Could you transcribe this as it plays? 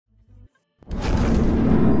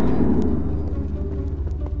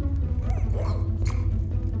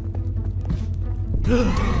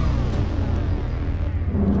Lucas,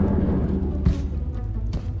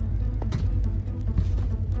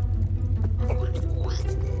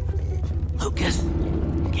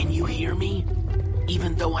 can you hear me?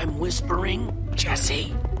 Even though I'm whispering?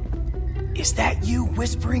 Jesse? Is that you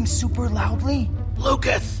whispering super loudly?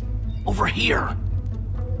 Lucas! Over here!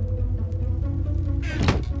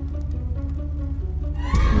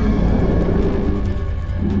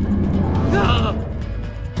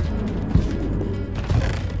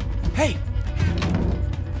 Hey!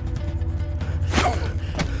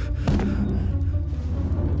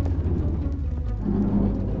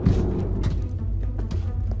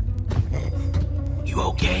 You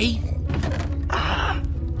okay?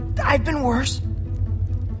 I've been worse.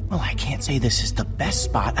 Well, I can't say this is the best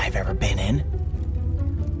spot I've ever been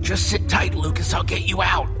in. Just sit tight, Lucas. I'll get you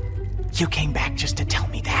out. You came back just to tell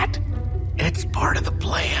me that? It's part of the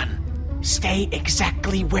plan. Stay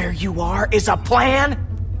exactly where you are is a plan?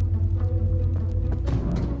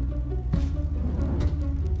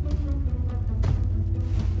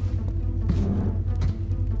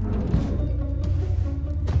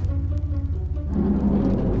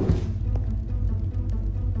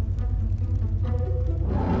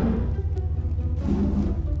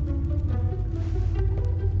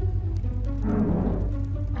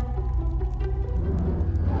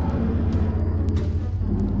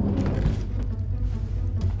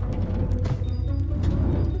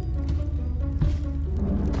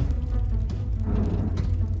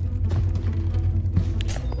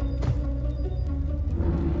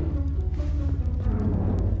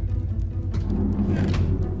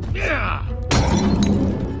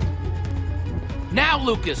 Now,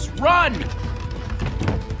 Lucas, run!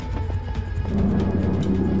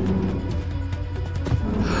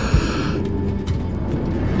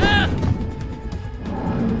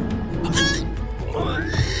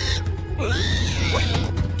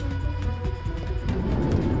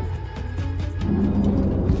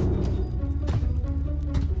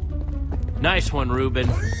 Nice one, Ruben.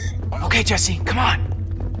 Okay, Jesse, come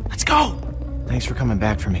on. Let's go. Thanks for coming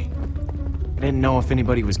back for me. I didn't know if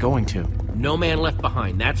anybody was going to. No man left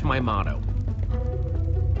behind, that's my motto.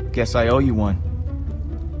 Guess I owe you one.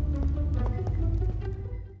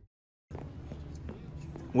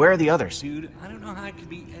 Where are the others? Dude, I don't know how I could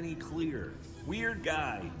be any clearer. Weird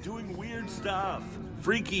guy, doing weird stuff.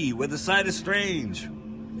 Freaky, with a side of strange.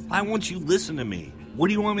 Why won't you listen to me? What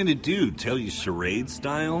do you want me to do? Tell you charade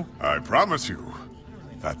style? I promise you,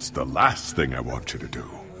 that's the last thing I want you to do.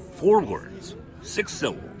 4 words, 6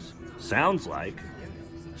 syllables. Sounds like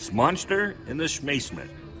Smonster in the Schmasement.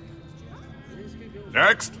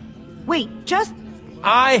 Next. Wait, just...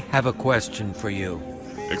 I have a question for you.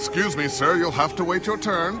 Excuse me, sir, you'll have to wait your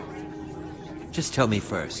turn. Just tell me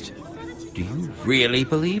first. Do you really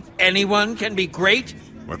believe anyone can be great?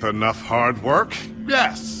 With enough hard work,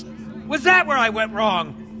 yes. Was that where I went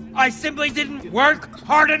wrong? I simply didn't work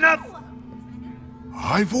hard enough?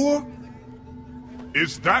 Ivor?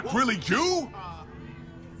 Is that really you?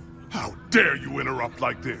 How dare you interrupt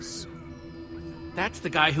like this? That's the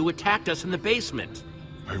guy who attacked us in the basement.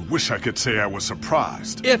 I wish I could say I was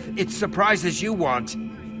surprised. If it's surprises you want,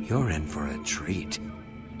 you're in for a treat.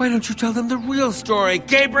 Why don't you tell them the real story,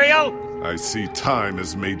 Gabriel? I see time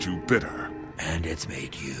has made you bitter. And it's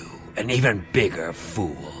made you an even bigger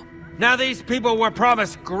fool. Now these people were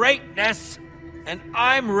promised greatness, and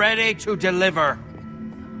I'm ready to deliver.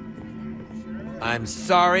 I'm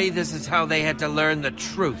sorry this is how they had to learn the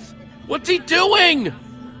truth. What's he doing?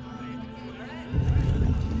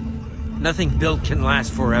 Nothing built can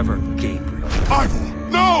last forever, Gabriel. Ivor,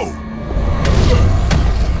 no!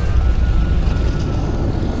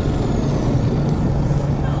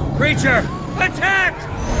 Creature, attack!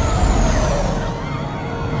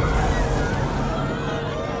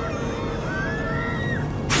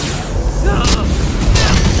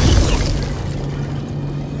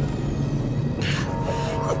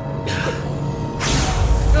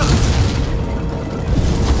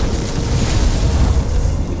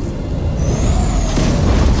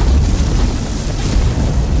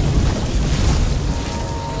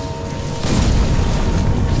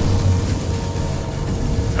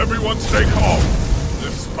 Everyone stay calm.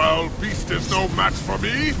 This foul beast is no match for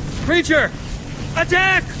me. Creature,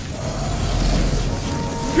 attack!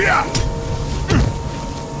 Yeah!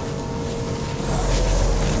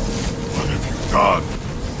 What have you done?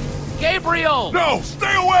 Gabriel! No,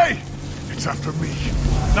 stay away! It's after me,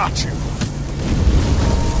 not you.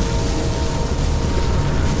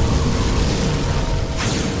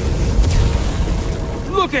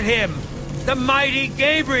 Look at him! The mighty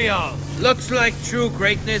Gabriel! Looks like true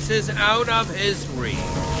greatness is out of his reach.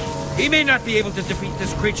 He may not be able to defeat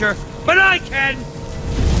this creature, but I can!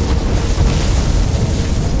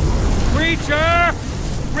 Creature!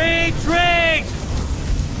 Retreat!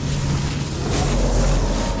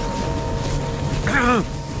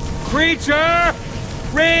 Creature!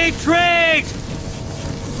 Retreat!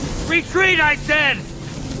 Retreat, I said!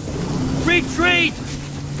 Retreat!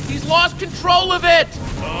 He's lost control of it!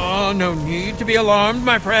 Oh, no need to be alarmed,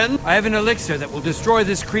 my friend. I have an elixir that will destroy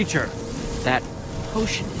this creature. That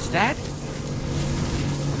potion, is that?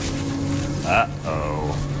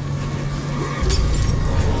 Uh-oh.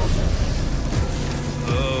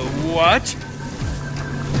 What?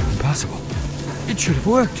 Impossible. It should have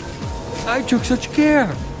worked. I took such care.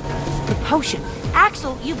 The potion.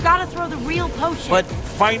 Axel, you've got to throw the real potion. But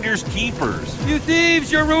finders keepers. You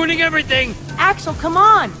thieves, you're ruining everything! Axel, come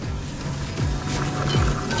on!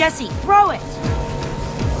 Jesse, throw it!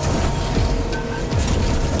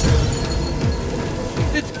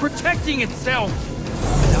 It's protecting itself.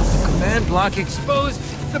 Without the command block exposed,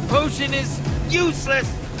 the potion is useless.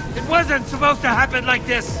 It wasn't supposed to happen like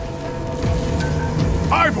this.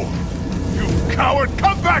 Ivor! You coward!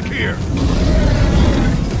 Come back here!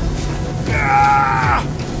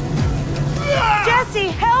 Jesse,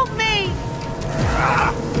 help me!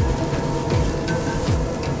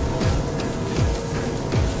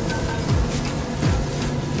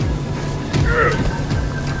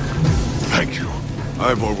 Thank you.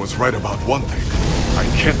 Ivor was right about one thing. I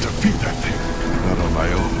can't defeat that thing. Not on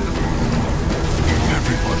my own.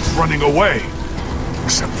 Everyone's running away.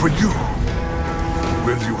 Except for you.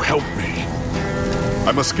 Will you help me?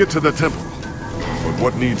 I must get to the temple. But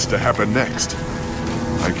what needs to happen next?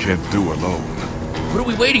 I can't do alone. What are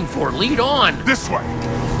we waiting for? Lead on! This way!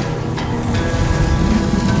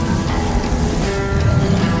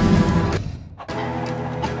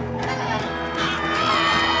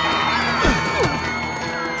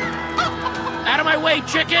 Out of my way,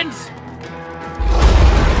 chickens!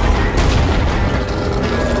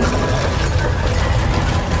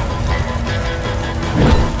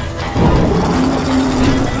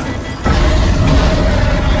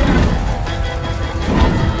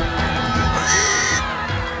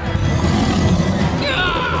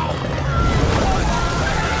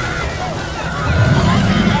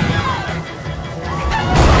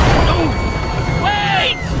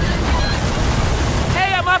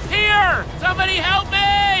 Somebody help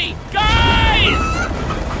me! Guys!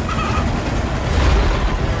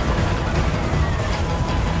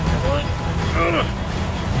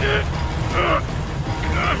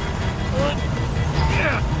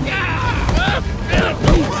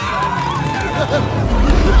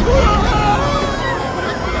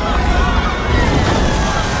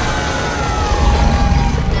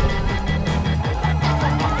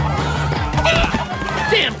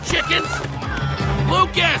 Damn chickens!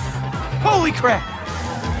 Lucas! Holy crap!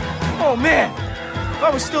 Oh man! If I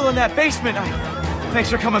was still in that basement, Thanks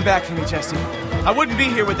for coming back for me, Jesse. I wouldn't be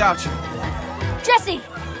here without you. Jesse!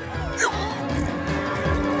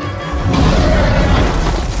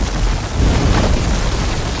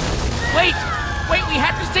 Wait! Wait, we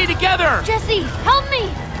have to stay together! Jesse, help me!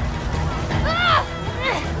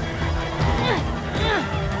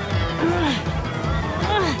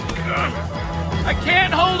 I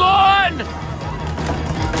can't hold on!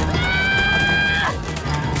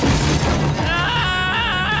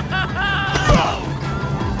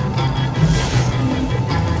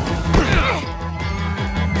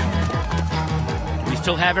 We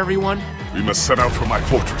still have everyone? We must set out for my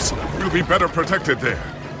fortress. We'll be better protected there.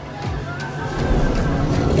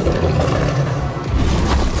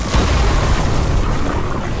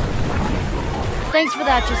 Thanks for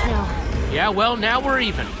that just now. Yeah, well, now we're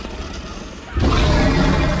even.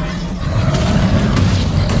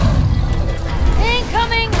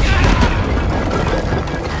 Incoming!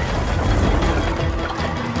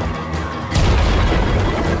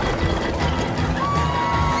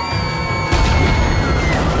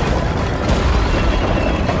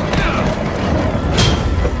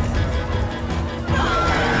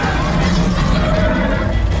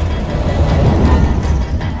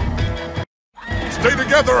 Stay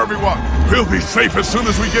together, everyone! We'll be safe as soon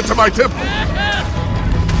as we get to my temple!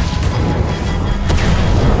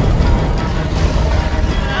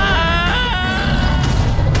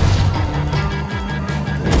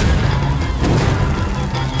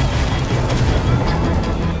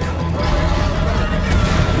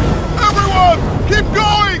 Everyone! Keep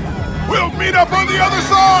going! We'll meet up on the other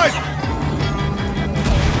side!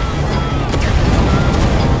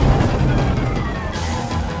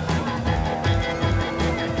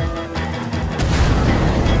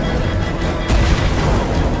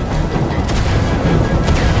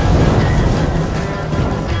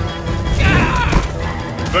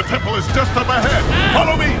 Just up ahead!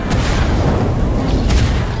 Follow me!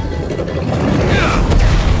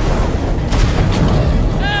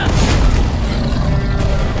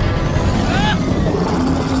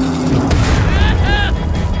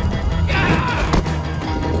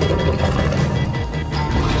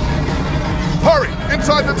 Hurry!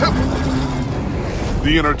 Inside the temple!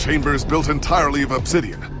 The inner chamber is built entirely of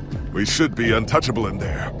obsidian. We should be untouchable in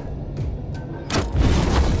there.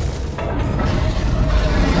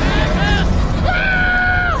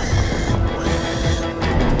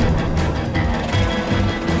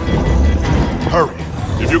 Hurry!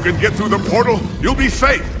 If you can get through the portal, you'll be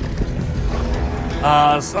safe!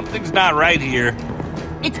 Something's not right here.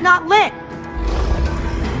 It's not lit!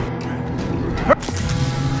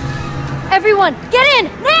 Everyone, get in!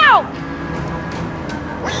 Now!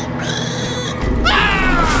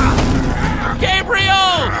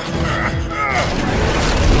 Gabriel!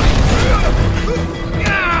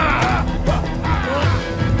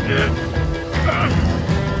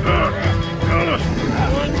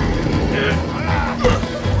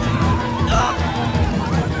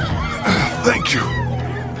 Thank you.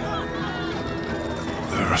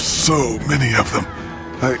 There are so many of them.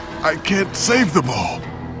 I can't save them all.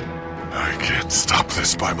 I can't stop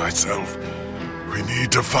this by myself. We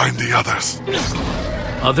need to find the others.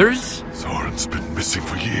 Others? Soren's been missing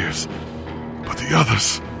for years. But the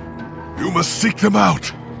others, you must seek them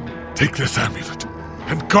out. Take this amulet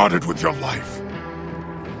and guard it with your life.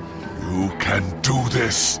 You can do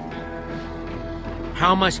this.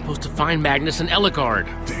 How am I supposed to find Magnus and Ellegard?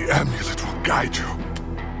 The amulet will guide you.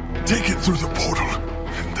 Take it through the portal,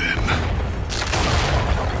 and then...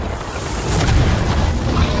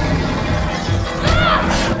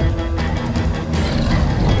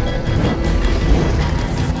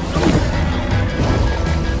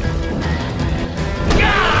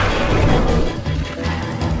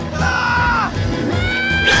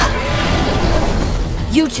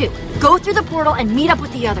 You two, go through the portal and meet up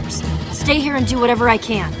with the others. Stay here and do whatever I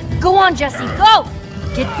can. Go on, Jesse, go!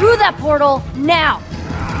 Get through that portal, now!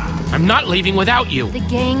 I'm not leaving without you. The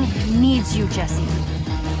gang needs you, Jesse.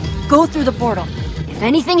 Go through the portal. If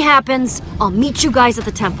anything happens, I'll meet you guys at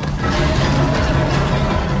the temple.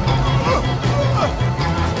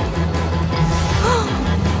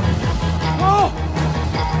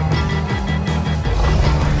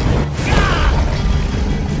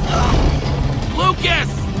 Lucas!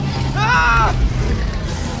 Ah!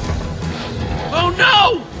 Oh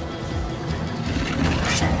no!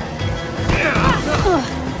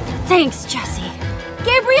 Thanks, Jesse.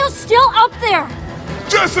 Gabriel's still up there!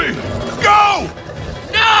 Jesse! Go!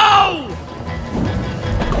 No!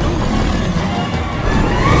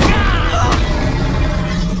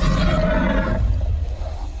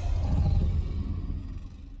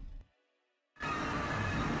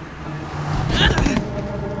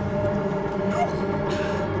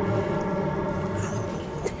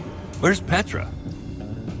 Where's Petra?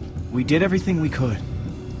 We did everything we could.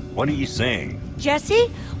 What are you saying? Jesse?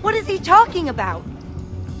 What is he talking about?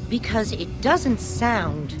 Because it doesn't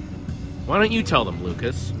sound... Why don't you tell them,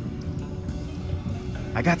 Lucas?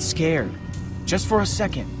 I got scared. Just for a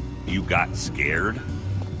second. You got scared?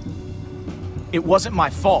 It wasn't my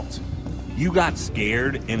fault. You got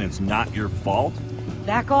scared and it's not your fault?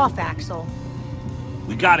 Back off, Axel.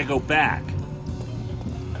 We gotta go back.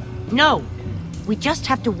 No. We just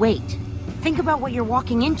have to wait. Think about what you're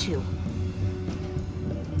walking into.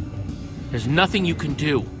 There's nothing you can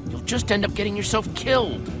do. You'll just end up getting yourself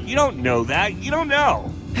killed. You don't know that. You don't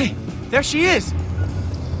know. Hey, there she is!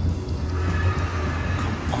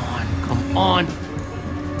 Come on.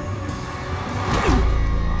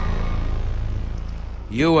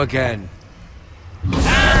 You again.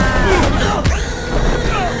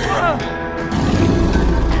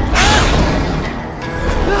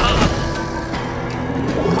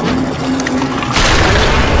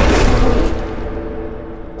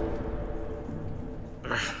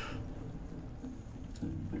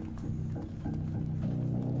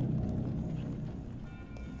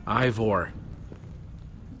 Ivor.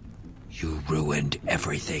 You ruined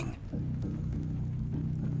everything.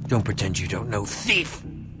 Don't pretend you don't know, thief!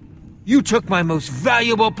 You took my most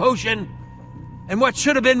valuable potion, and what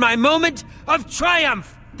should have been my moment of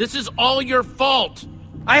triumph! This is all your fault!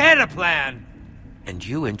 I had a plan, and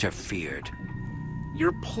you interfered.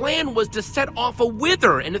 Your plan was to set off a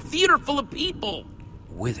wither in a theater full of people.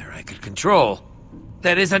 Wither I could control.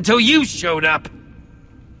 That is until you showed up.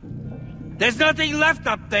 There's nothing left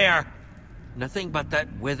up there. Nothing but that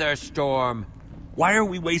wither storm. Why are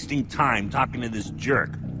we wasting time talking to this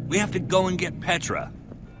jerk? We have to go and get Petra.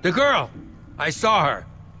 The girl. I saw her.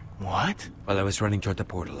 What? While I was running toward the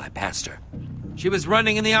portal, I passed her. She was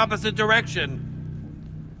running in the opposite direction.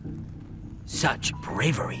 Such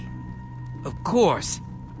bravery. Of course.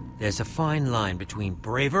 There's a fine line between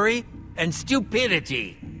bravery and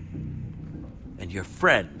stupidity. And your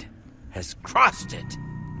friend has crossed it.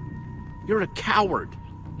 You're a coward.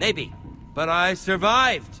 Maybe, but I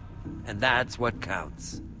survived. And that's what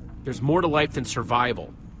counts. There's more to life than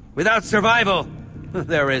survival. Without survival,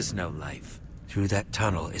 there is no life. Through that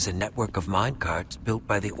tunnel is a network of minecarts built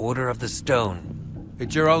by the Order of the Stone.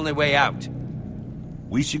 It's your only way out.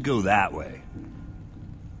 We should go that way.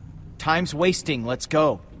 Time's wasting, let's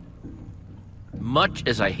go. Much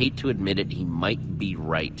as I hate to admit it, he might be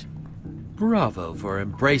right. Bravo for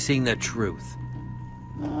embracing the truth.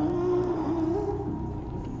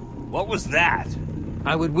 What was that?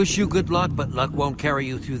 I would wish you good luck, but luck won't carry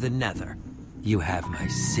you through the Nether. You have my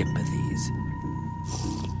sympathies.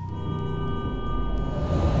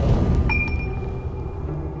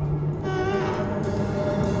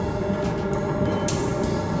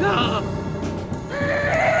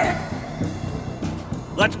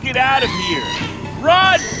 Let's get out of here!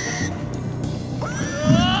 Run!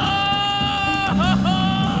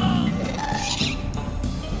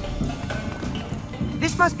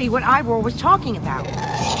 This must be what Ivor was talking about.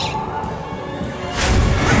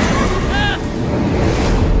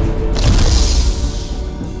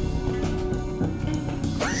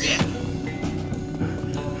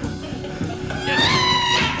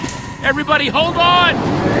 Everybody hold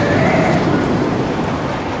on!